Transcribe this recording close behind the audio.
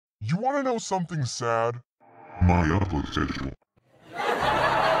You want to know something sad? My upload schedule.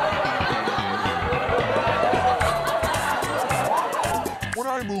 When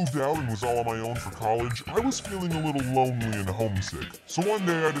I moved out and was all on my own for college, I was feeling a little lonely and homesick. So one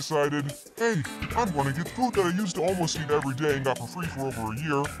day I decided, hey, I'm going to get food that I used to almost eat every day and got for free for over a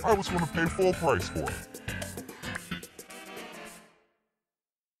year. I was going to pay full price for it.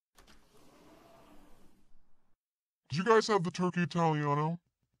 Do you guys have the turkey Italiano?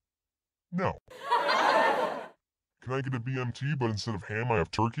 No. Can I get a BMT, but instead of ham I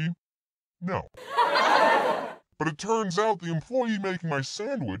have turkey? No. But it turns out the employee making my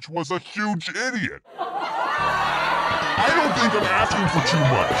sandwich was a huge idiot. I don't think I'm asking for too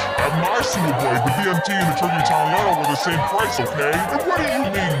much. At my sewer blade, the BMT and the turkey Italiano were the same price, okay? And what do you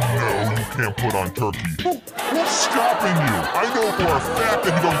mean, no, you can't put on turkey? Who's stopping you? I know for a fact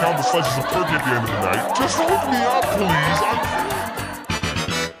that you don't count the slices of turkey at the end of the night. Just hook me up, please. I'm